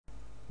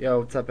Yo,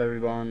 what's up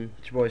everyone?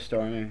 It's your boy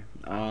Stormy.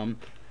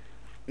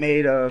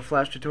 Made a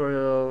Flash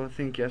tutorial, I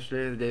think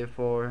yesterday or the day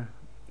before.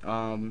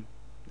 Yeah,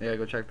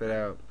 go check that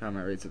out.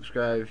 Comment, rate,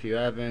 subscribe if you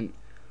haven't.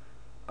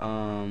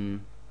 I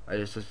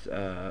just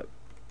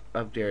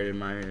updated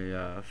my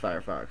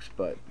Firefox,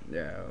 but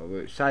yeah,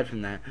 aside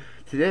from that,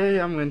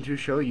 today I'm going to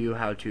show you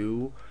how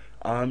to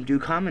do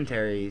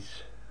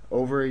commentaries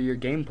over your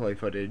gameplay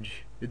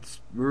footage.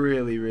 It's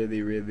really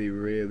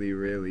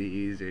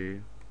easy.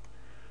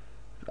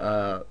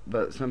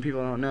 But some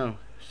people don't know.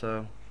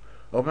 So,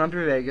 open up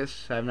your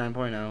Vegas. I have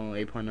 9.0.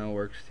 8.0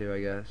 works too, I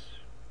guess.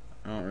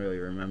 I don't really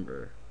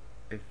remember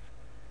if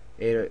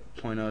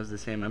 8.0 is the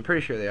same. I'm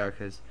pretty sure they are,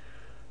 because,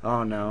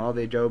 oh no, all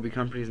the Adobe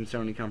companies and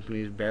Sony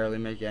companies barely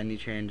make any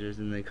changes,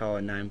 and they call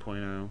it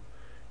 9.0.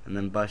 And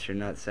then bust your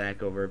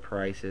nutsack over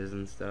prices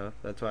and stuff.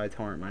 That's why I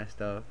torrent my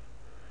stuff.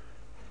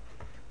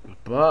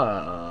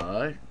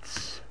 But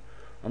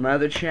on my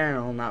other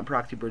channel, not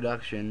Proxy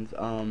Productions,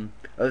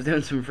 I was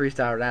doing some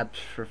freestyle raps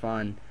for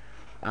fun,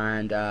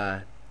 and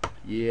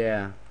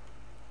yeah,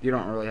 you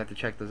don't really have to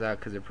check those out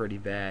because they're pretty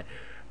bad.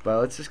 But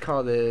let's just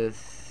call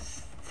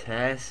this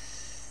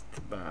Test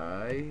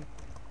by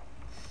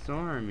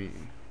Stormy.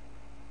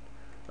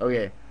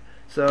 Okay,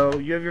 so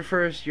you have your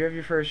first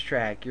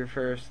track, your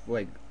first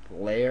like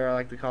layer, I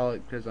like to call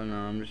it, because I know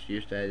I'm just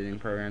used to editing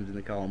programs and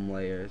they call them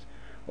layers.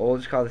 Well, we'll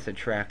just call this a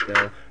track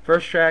though.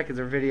 First track is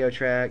a video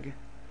track.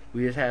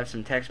 We just have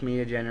some text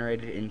media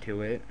generated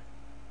into it.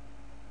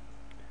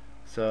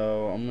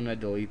 So I'm gonna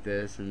delete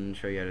this and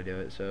show you how to do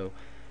it. So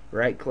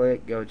right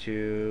click, go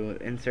to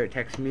insert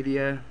text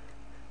media.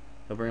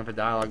 It'll bring up a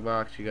dialog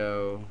box. You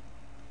go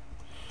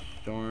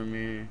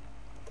Stormy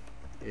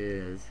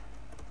is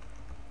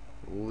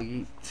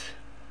leaked.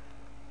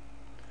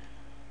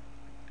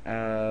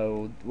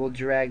 We'll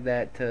drag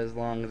that to as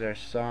long as our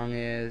song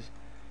is.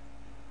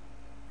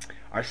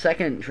 Our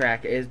second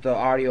track is the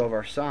audio of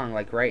our song.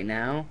 Like right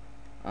now,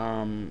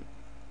 I'm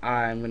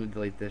gonna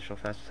delete this real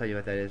fast. I'll tell you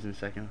what that is in a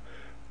second.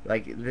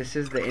 Like, this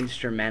is the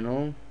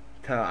instrumental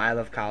to I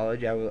Love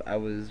College. I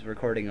was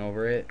recording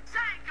over it.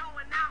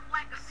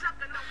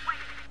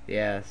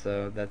 Yeah,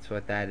 so that's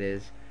what that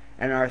is.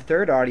 And our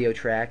third audio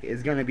track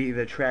is going to be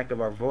the track of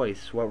our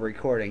voice, what we're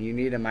recording. You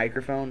need a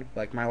microphone.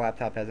 Like, my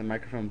laptop has a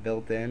microphone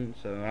built in,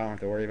 so I don't have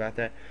to worry about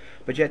that.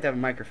 But you have to have a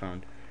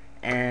microphone.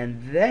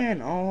 And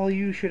then all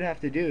you should have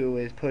to do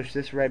is push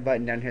this red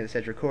button down here that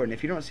says record. And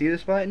if you don't see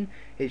this button,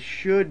 it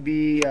should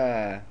be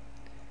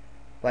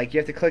like,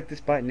 you have to click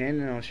this button in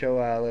and it'll show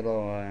a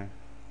little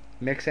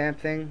mix amp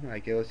thing.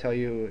 Like, it'll tell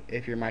you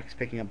if your mic's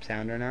picking up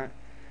sound or not.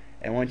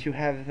 And once you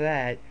have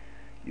that,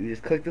 you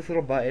just click this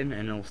little button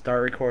and it'll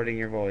start recording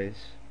your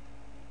voice.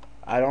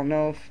 I don't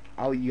know if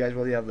you guys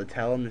will be able to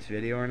tell in this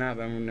video or not,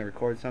 but I'm going to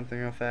record something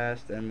real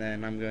fast, and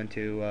then I'm going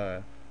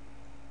to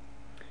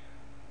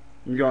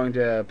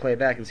play it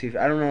back and see if,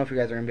 I don't know if you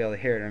guys are going to be able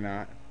to hear it or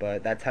not,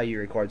 but that's how you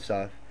record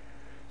stuff.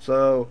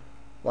 So,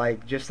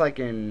 like, just like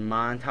in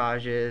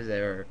montages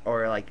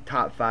or like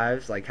top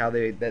fives, like how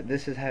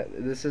this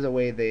is a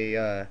way they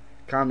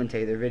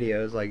commentate their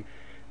videos. Like,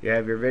 you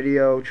have your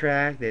video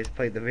track, they just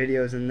play the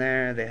videos in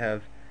there, they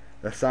have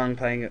the song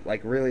playing like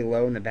really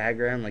low in the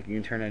background, like you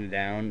can turn it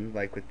down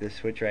like with this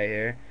switch right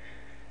here,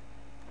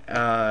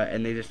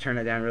 and they just turn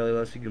it down really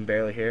low so you can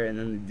barely hear it, and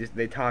then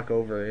they talk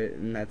over it,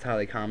 and that's how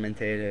they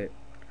commentate it.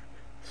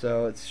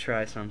 So let's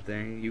try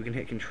something. You can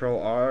hit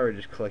Control R or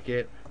just click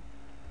it.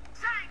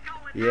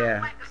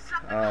 Yeah,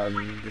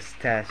 just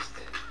test.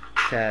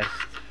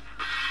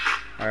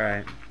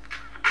 Alright,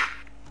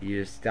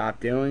 you just stop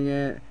doing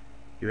it,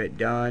 you hit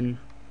done,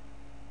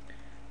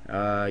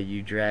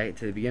 you drag it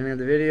to the beginning of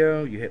the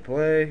video, you hit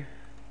play. Yeah,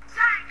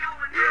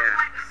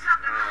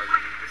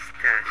 just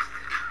test.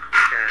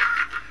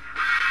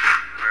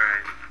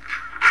 Alright,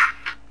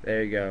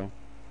 there you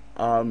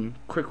go.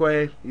 Quick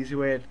way, easy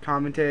way to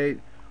commentate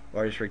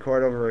or just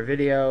record over a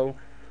video.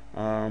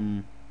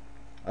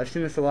 I've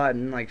seen this a lot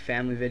in like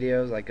family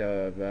videos, like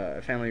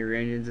family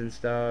reunions and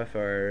stuff,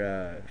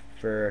 or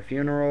for a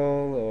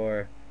funeral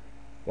or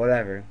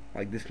whatever.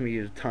 Like, this can be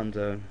used tons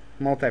of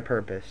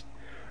multi-purpose.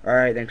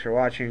 Alright, thanks for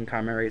watching.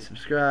 Comment, rate,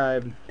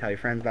 subscribe. Tell your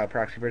friends about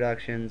Proxy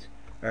Productions.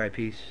 Alright,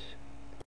 peace.